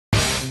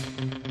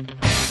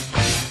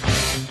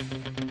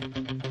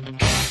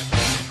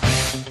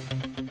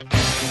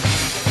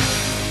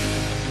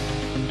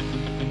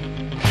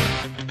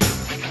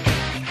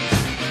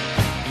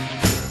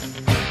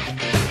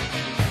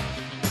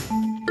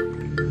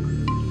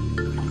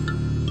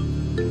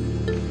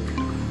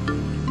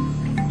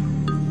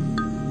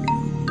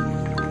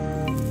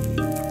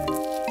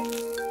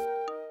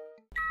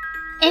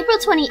April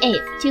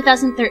 28th,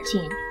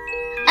 2013.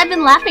 I've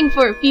been laughing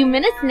for a few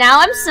minutes now.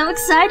 I'm so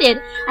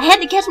excited. I had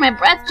to catch my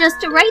breath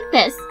just to write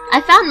this. I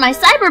found my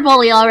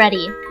cyberbully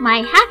already. My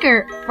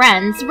hacker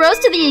friends rose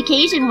to the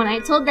occasion when I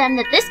told them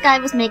that this guy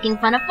was making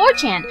fun of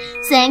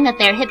 4chan, saying that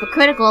they're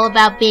hypocritical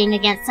about being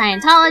against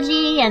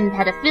Scientology and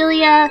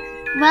pedophilia.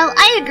 Well,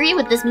 I agree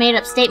with this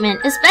made-up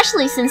statement,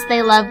 especially since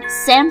they love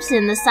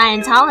Samson the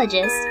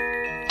Scientologist.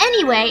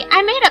 Anyway,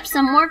 I made up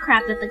some more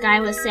crap that the guy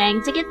was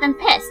saying to get them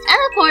pissed, and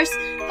of course,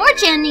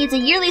 4chan needs a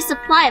yearly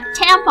supply of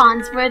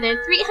tampons for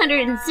their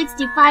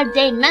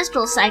 365-day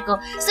menstrual cycle,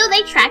 so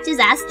they tracked his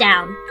ass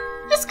down.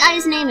 This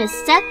guy's name is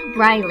Seth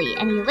Riley,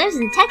 and he lives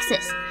in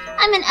Texas.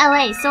 I'm in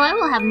LA, so I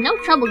will have no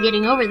trouble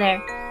getting over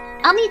there.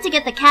 I'll need to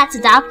get the cats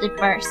adopted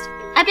first.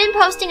 I've been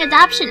posting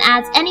adoption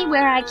ads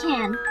anywhere I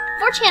can.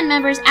 4chan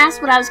members asked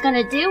what I was going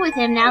to do with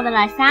him now that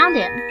I found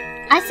him.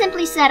 I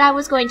simply said I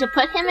was going to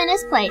put him in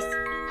his place.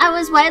 I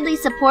was widely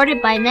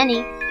supported by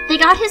many. They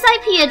got his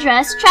IP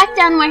address, tracked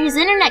down where his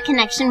internet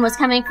connection was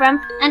coming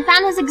from, and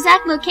found his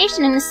exact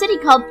location in a city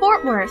called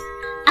Fort Worth.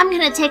 I'm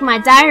gonna take my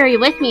diary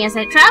with me as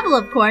I travel,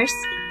 of course.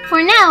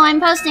 For now,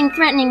 I'm posting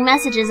threatening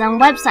messages on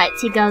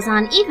websites he goes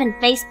on, even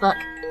Facebook.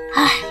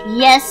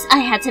 Yes, I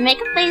had to make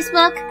a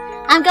Facebook.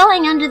 I'm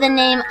going under the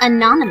name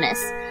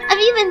Anonymous. I've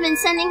even been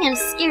sending him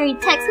scary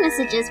text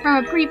messages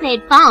from a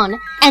prepaid phone.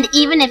 And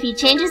even if he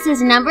changes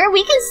his number,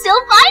 we can still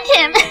find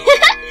him!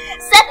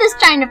 Seth is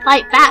trying to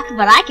fight back,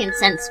 but I can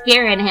sense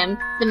fear in him.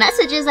 The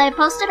messages I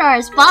posted are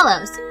as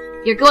follows.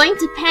 You're going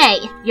to pay.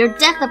 Your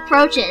death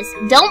approaches.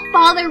 Don't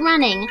bother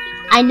running.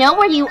 I know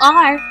where you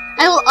are.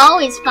 I will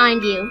always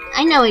find you.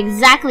 I know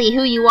exactly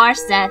who you are,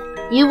 Seth.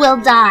 You will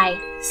die.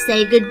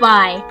 Say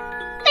goodbye.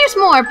 There's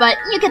more, but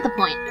you get the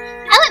point.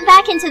 I went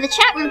back into the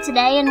chat room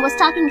today and was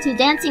talking to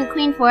Dancing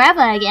Queen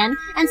Forever again,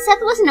 and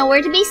Seth was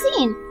nowhere to be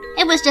seen.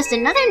 It was just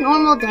another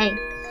normal day.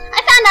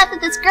 I found out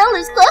that this girl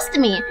lives close to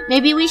me.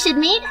 Maybe we should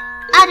meet?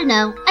 I don't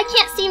know. I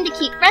can't seem to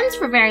keep friends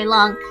for very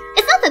long.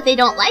 It's not that they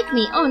don't like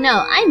me. Oh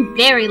no, I'm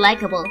very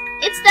likable.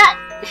 It's that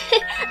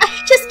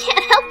I just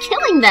can't help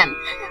killing them.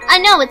 I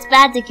know it's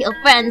bad to kill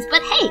friends,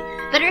 but hey,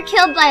 better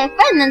killed by a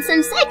friend than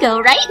some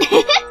psycho,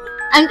 right?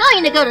 I'm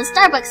going to go to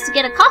Starbucks to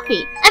get a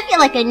coffee. I feel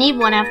like I need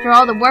one after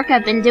all the work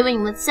I've been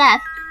doing with Seth.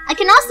 I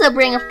can also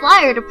bring a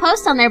flyer to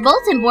post on their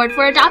bulletin board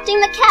for adopting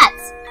the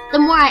cats. The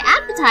more I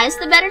advertise,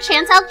 the better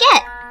chance I'll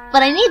get.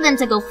 But I need them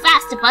to go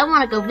fast if I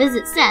want to go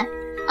visit Seth.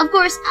 Of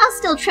course, I'll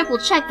still triple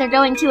check they're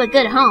going to a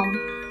good home.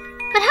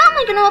 But how am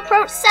I going to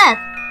approach Seth?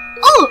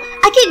 Oh,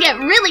 I can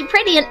get really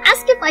pretty and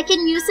ask if I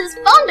can use his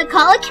phone to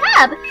call a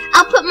cab.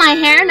 I'll put my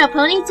hair in a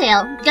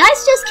ponytail.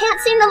 Guys just can't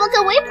seem to look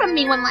away from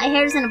me when my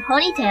hair's in a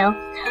ponytail.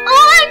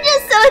 Oh, I'm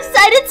just so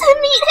excited to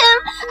meet him.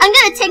 I'm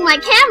gonna take my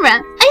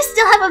camera. I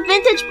still have a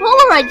vintage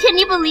Polaroid, can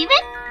you believe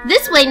it?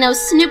 This way no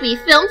snoopy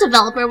film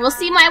developer will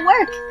see my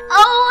work.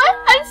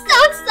 Oh, I'm so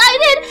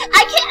excited.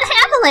 I can't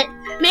handle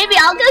it. Maybe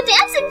I'll go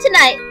dancing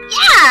tonight.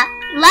 Yeah!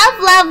 Love,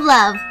 love,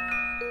 love.